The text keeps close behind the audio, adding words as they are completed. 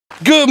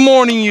Good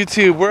morning,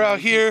 YouTube. We're out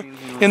here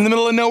in the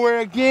middle of nowhere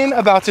again,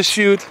 about to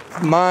shoot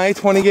my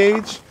 20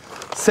 gauge,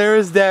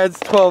 Sarah's dad's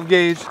 12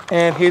 gauge,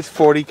 and his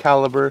 40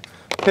 caliber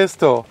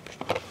pistol.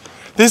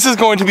 This is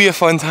going to be a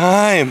fun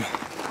time.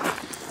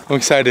 I'm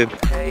excited.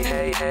 Hey,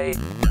 hey, hey,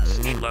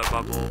 love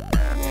bubble.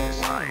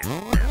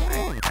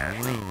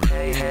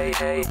 Hey, hey,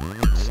 hey,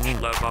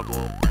 love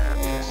bubble.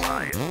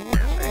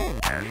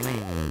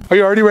 Are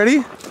you already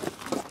ready?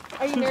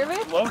 Are you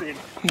nervous? Loaded.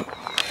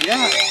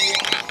 Yeah.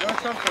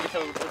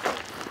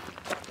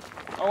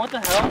 Oh, what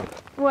the hell?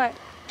 What?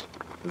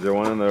 Is there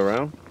one in the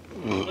round?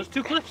 There's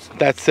 2 clips.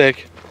 That's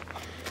sick.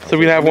 So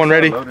we have one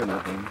ready. That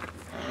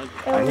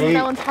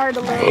one's hard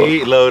to I load.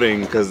 hate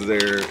loading because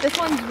they're... This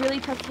one's really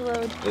tough to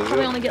load.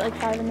 Probably only get like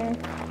 5 in there.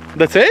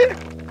 That's it?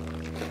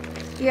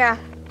 Yeah.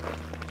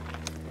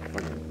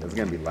 It's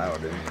gonna be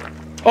loud, dude.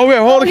 Oh yeah,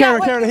 hold the yeah,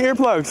 camera, the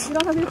earplugs. We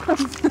don't have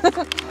earplugs.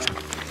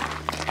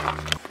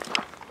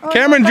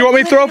 Cameron, do you want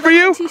me to throw it for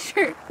you?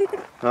 T-shirt.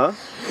 Huh?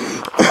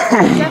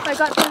 Jeff, I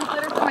got some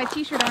glitter for my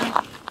t-shirt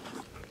on.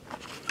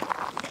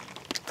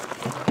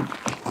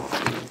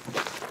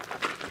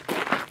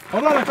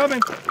 Hold on, I'm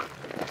coming.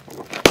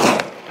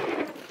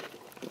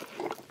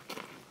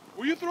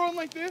 Were you throwing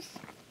like this?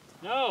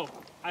 No,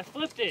 I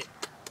flipped it.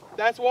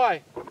 That's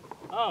why.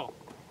 Oh,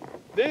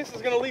 This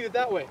is gonna lead it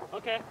that way.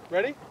 okay.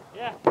 Ready?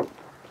 Yeah.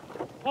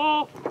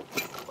 Pull.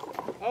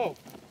 Oh.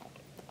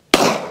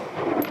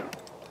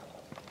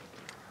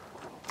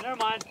 Never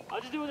mind. I'll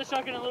just do it with a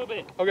shotgun in a little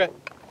bit. Okay.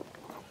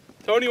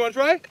 Tony, you wanna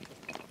try?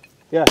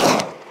 Yeah.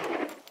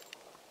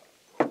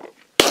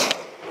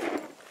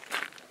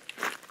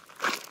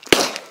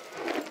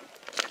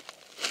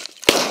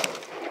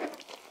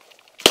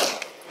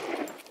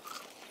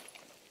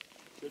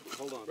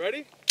 Hold on.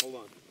 Ready? Hold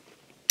on.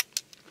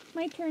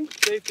 My turn.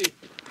 Safety.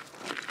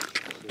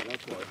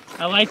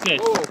 I like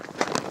this. Oh.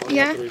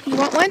 Yeah? You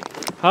want one?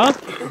 Huh?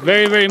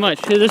 Very, very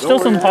much. There's still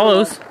some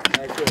hollows.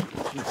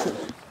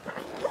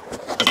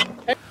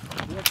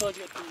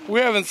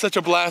 We're having such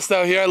a blast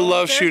out here. I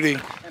love shooting.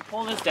 And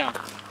pull this down.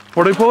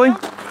 What are we pulling?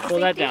 Pull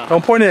that down.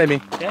 Don't point it at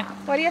me. Okay?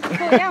 Why do you have to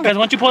pull it down? Because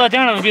once you pull that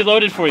down, it'll be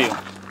loaded for you.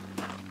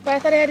 But I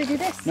thought I had to do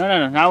this.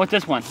 No. Not with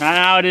this one. Not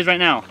how it is right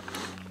now.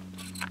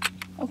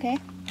 Okay.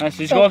 Alright, so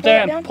just So go up there pull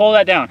it and down? pull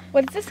that down.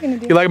 What is this gonna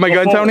do? You like my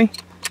gun, forward. Tony?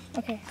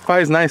 Okay.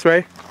 Fire's nice,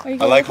 right? Are you I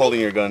going like with me? holding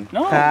your gun.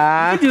 No,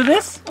 Ah. you can do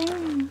this.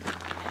 Oh.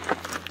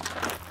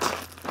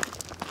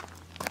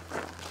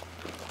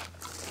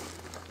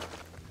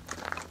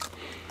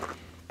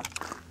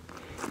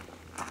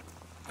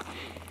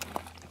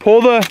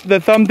 Pull the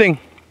thumb thing.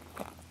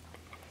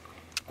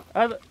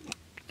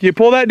 You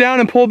pull that down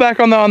and pull back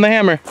on the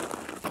hammer.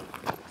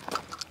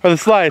 Or the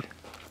slide.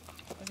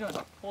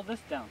 Pull this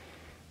down.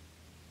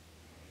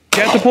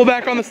 You have to pull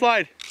back on the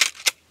slide.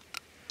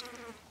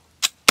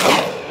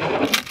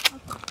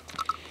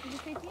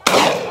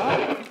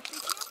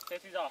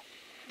 Safety's off.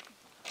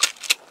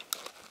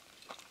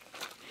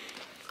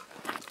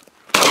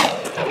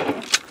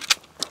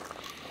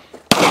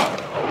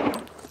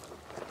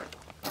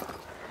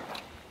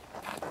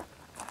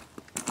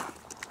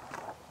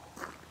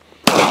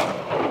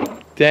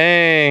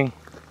 Dang.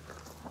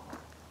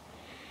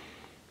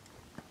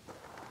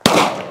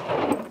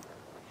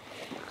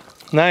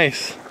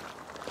 Nice.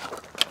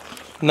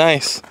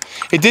 Nice.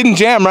 It didn't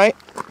jam, right?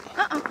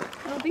 I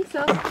don't think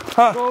so.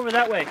 Huh. Go over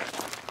that way.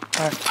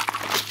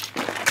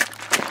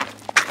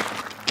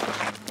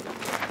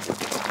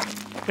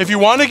 If you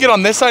want to get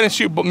on this side and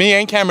shoot me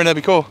and Cameron, that'd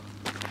be cool.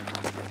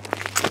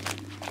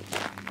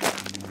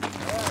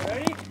 Alright,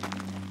 ready?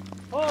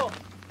 Pull.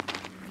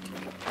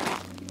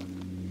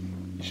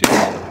 Shoot.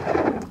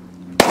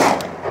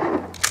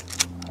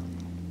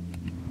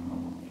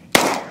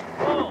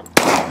 Pull.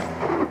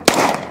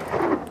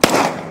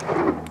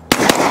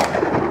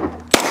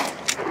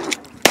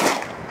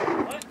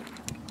 What?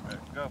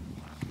 Go.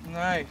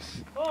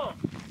 Nice. Pull.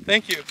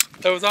 Thank you.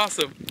 That was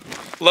awesome.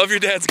 Love your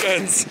dad's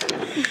guns.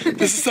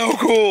 This is so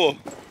cool.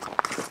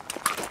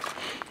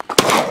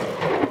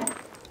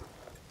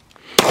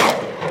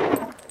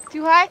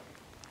 Too high?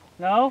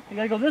 No, you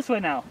gotta go this way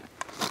now.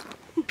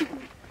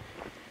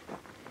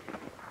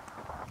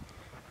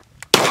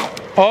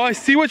 Oh, I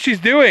see what she's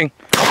doing.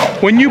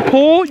 When you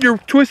pull, you're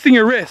twisting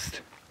your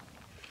wrist.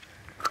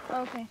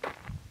 Okay.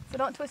 So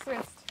don't twist the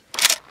wrist.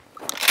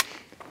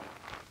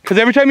 Because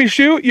every time you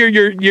shoot,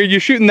 you're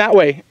shooting that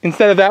way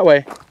instead of that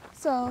way.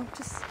 So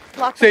just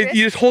lock So the wrist.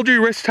 you just hold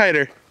your wrist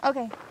tighter.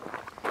 Okay.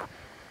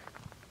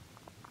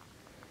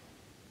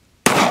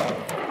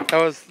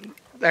 That was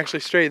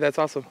actually straight. That's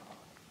awesome.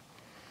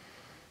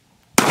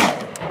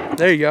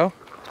 There you go.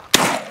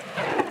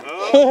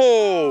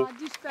 Oh,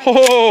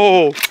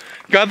 oh,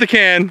 got the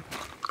can.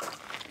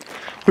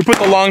 We put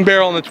the long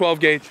barrel on the 12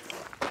 gauge.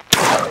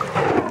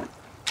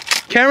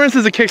 Cameron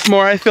says it kicks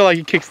more. I feel like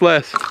it kicks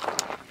less.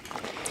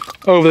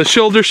 Over the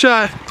shoulder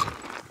shot.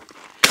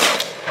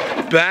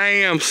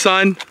 Bam,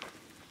 son.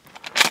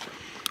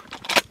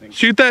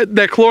 Shoot that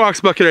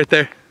Clorox bucket right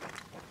there.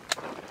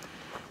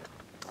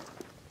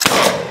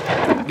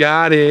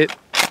 Got it.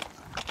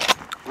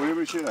 Where did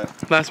we shoot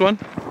at? Last one.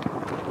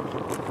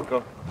 Go.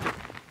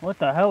 What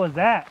the hell was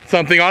that?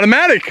 Something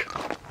automatic.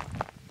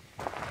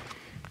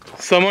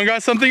 Someone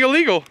got something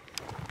illegal.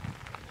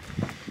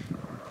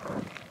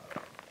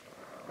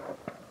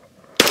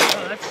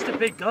 Oh, that's just a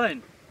big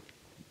gun.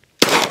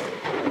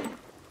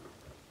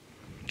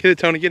 Get it,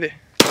 Tony, get it.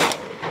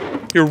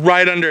 You're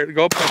right under it.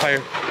 Go up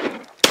higher.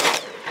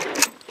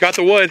 Got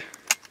the wood.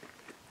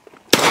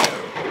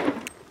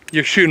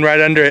 You're shooting right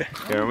under it.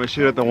 Yeah, I'm gonna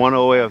shoot at the one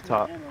all the way up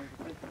top.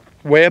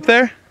 Way up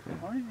there?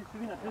 Why are you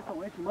shooting that pistol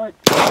way too much?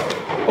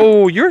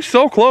 Oh, you're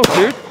so close,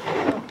 dude.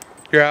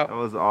 You're out. That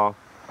was off.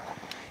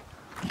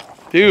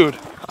 Dude,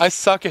 I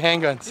suck at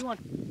handguns.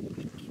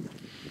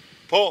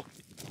 Pull.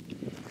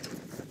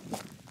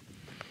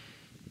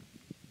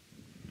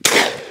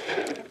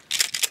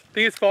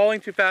 Think it's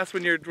falling too fast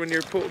when you're doing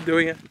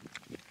it.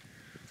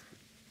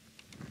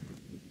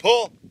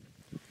 Pull.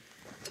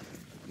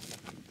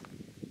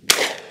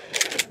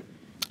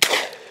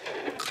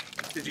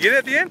 Did you get it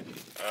at the end?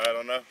 I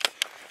don't know.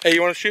 Hey,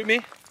 you want to shoot me?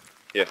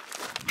 Yeah.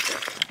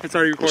 It's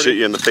already I'll recording. shoot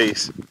you in the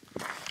face.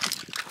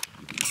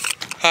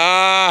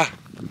 Ah.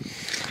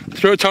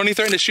 Tony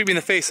threatened to shoot me in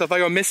the face, so if I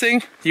go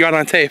missing, you got it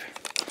on tape.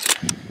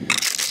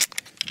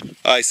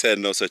 I said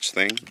no such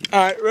thing.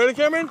 Alright, ready,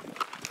 Cameron?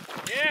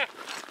 Yeah.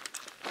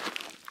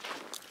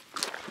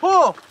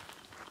 Pull!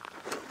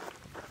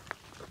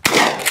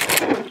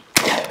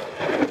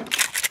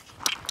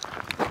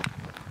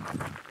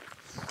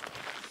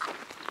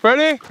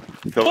 Ready?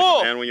 You feel Pull!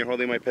 like a man when you're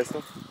holding my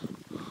pistol?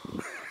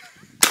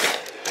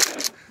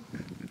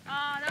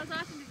 That was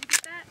awesome. Did you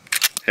get that?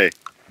 Hey.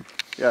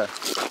 Yeah.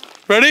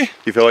 Ready?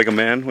 You feel like a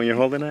man when you're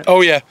holding it?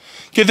 Oh yeah.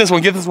 Get this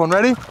one,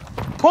 ready?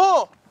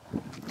 Pull!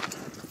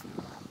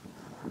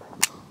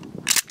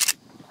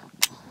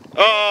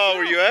 Oh,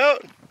 were you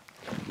out?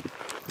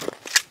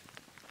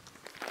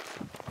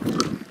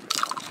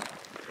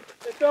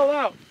 It fell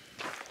out.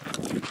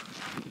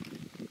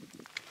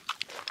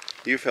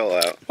 You fell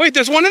out. Wait,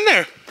 there's one in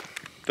there.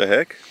 The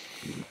heck?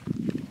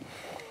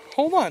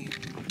 Hold on.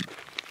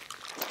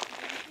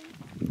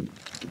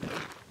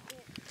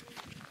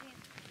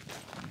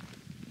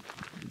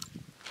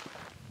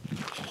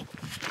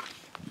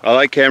 I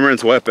like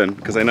Cameron's weapon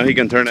because I know he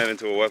can turn that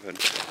into a weapon.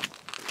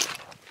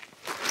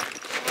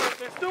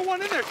 There's still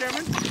one in there,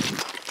 Cameron.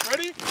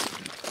 Ready?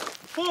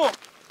 Pull.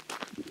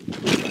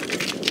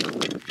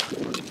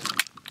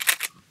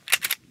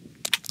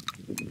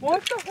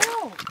 What the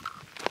hell?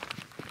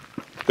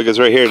 Look, it's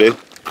right here, dude.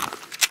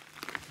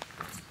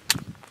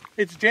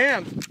 It's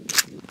jammed.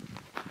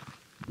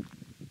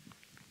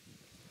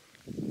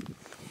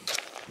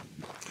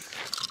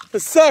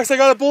 It sucks, I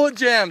got a bullet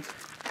jammed.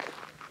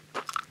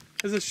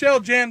 There's a shell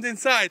jammed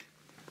inside.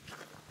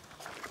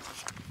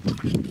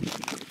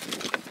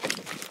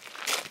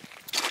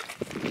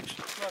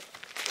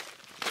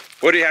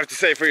 What do you have to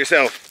say for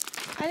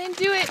yourself? I didn't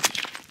do it.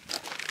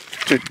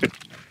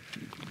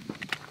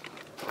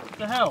 What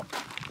the hell?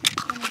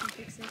 I need to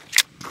fix it.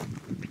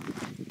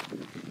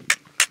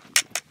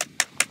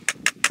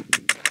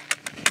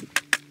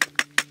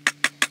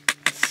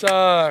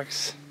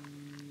 Sucks.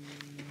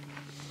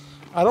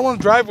 I don't want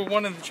to drive with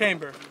one in the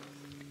chamber.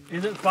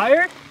 Is it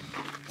fired?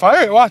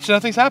 Fire it, watch,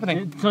 nothing's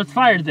happening. So it's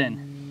fired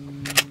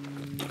then?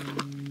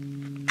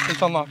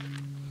 It's unlocked.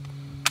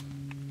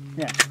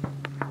 Yeah.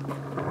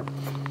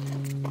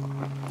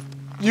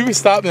 You can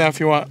stop now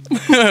if you want.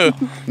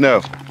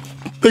 No.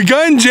 The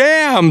gun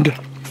jammed!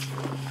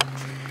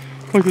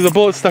 Look, there's a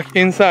bullet stuck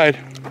inside.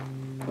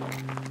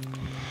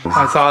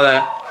 I saw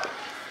that.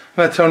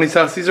 I'm at Tony's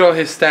house. These are all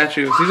his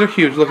statues. These are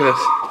huge. Look at this.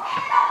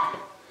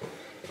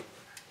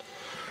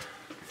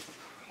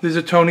 These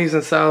are Tony's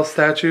and Sal's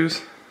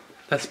statues.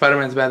 That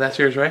Spider-Man's bad. That's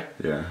yours, right?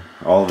 Yeah.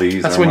 All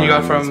these. That's are one you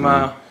mine, got from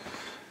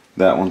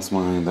that one's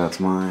mine. That's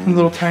mine.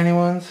 little tiny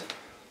ones.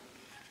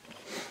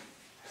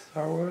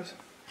 Star Wars.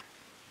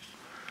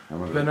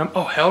 Venom.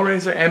 Oh,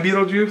 Hellraiser and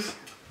Beetlejuice.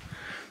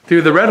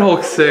 Dude, the Red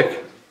Hulk's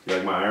sick. You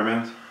like my Iron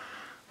Man?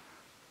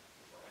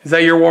 Is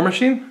that your War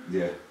Machine?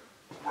 Yeah.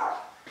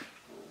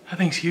 That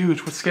thing's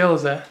huge. What scale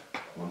is that?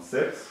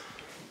 1/6.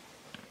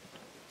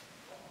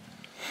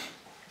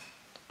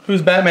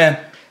 Who's Batman?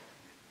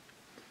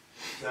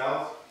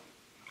 Sal's.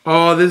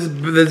 Oh, this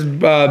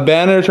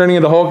banner turning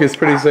into Hulk is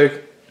pretty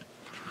sick.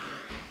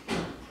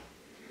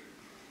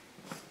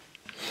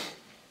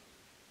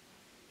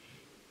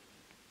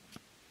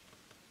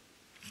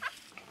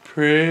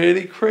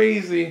 Pretty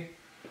crazy.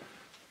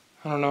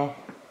 I don't know.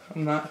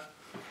 I'm not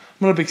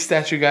a big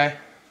statue guy.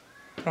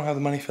 I don't have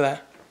the money for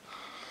that.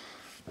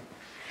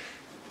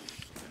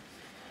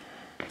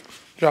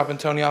 Dropping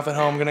Tony off at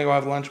home. Gonna go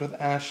have lunch with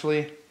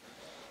Ashley.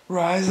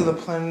 Rise of the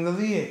Planet of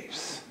the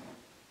Apes.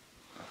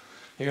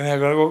 You're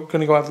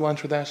gonna go have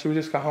lunch with Ashley. We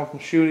just got home from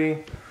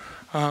shooting.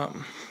 Then I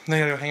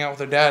gotta go hang out with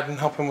her dad and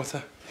help him with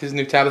his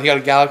new tablet. He got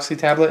a Galaxy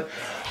tablet.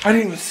 I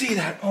didn't even see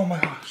that. Oh my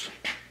gosh.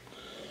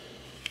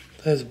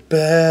 That's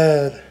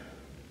bad.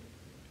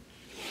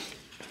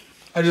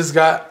 I just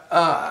got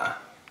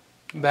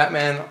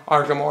Batman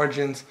Arkham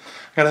Origins.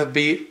 I gotta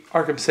beat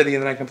Arkham City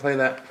and then I can play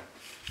that.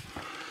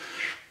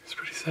 It's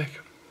pretty sick.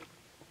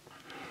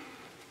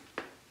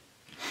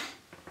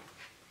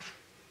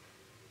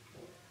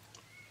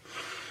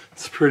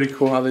 Pretty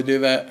cool how they do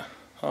that.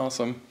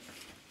 Awesome.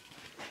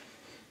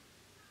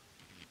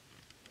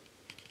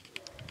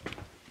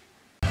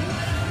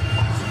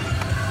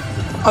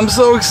 I'm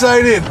so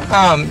excited.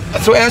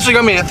 So Ashley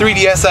got me a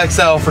 3DS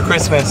XL for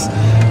Christmas,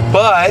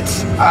 but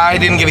I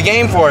didn't get a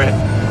game for it.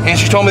 And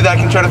she told me that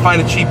I can try to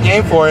find a cheap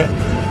game for it.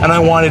 And I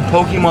wanted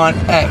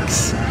Pokemon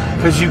X,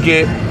 because you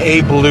get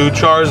a blue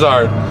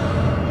Charizard.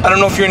 I don't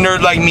know if you're a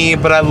nerd like me,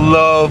 but I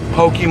love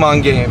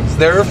Pokemon games.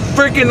 They're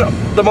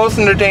freaking the most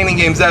entertaining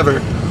games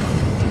ever.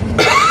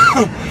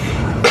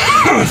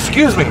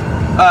 Excuse me.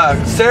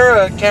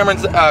 Sarah,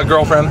 Cameron's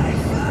girlfriend,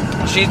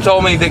 she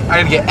told me that I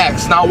had to get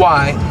X, not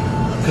Y,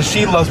 because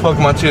she loves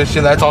Pokemon too.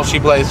 That's all she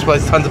plays. She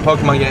plays tons of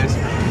Pokemon games.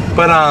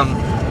 But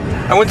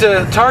I went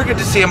to Target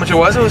to see how much it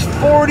was. It was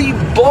 40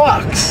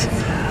 bucks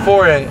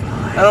for it.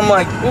 And I'm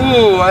like,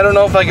 ooh, I don't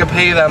know if I could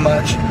pay that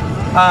much.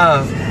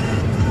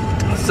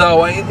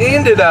 So I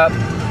ended up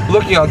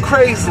looking on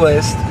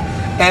Craigslist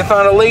and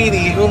found a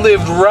lady who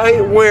lived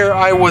right where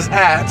I was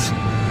at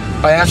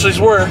by Ashley's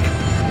work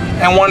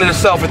and wanted to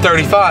sell for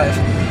 35.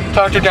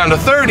 Talked her down to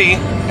 30,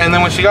 and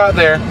then when she got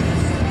there,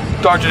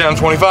 talked her down to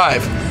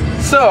 25.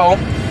 So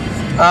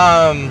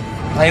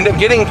I ended up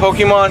getting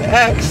Pokemon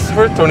X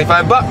for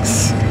 25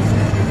 bucks.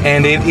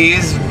 And it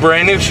is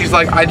brand new. She's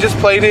like, I just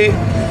played it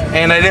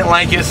and I didn't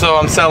like it, so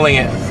I'm selling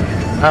it.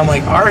 I'm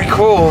like, alright,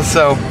 cool.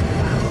 So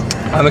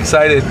I'm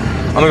excited.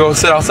 I'm gonna go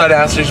sit outside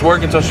Ashley's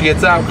work until she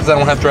gets out, because I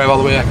don't have to drive all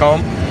the way back home,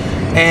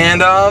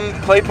 and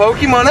play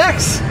Pokemon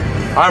X.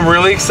 I'm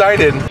really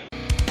excited.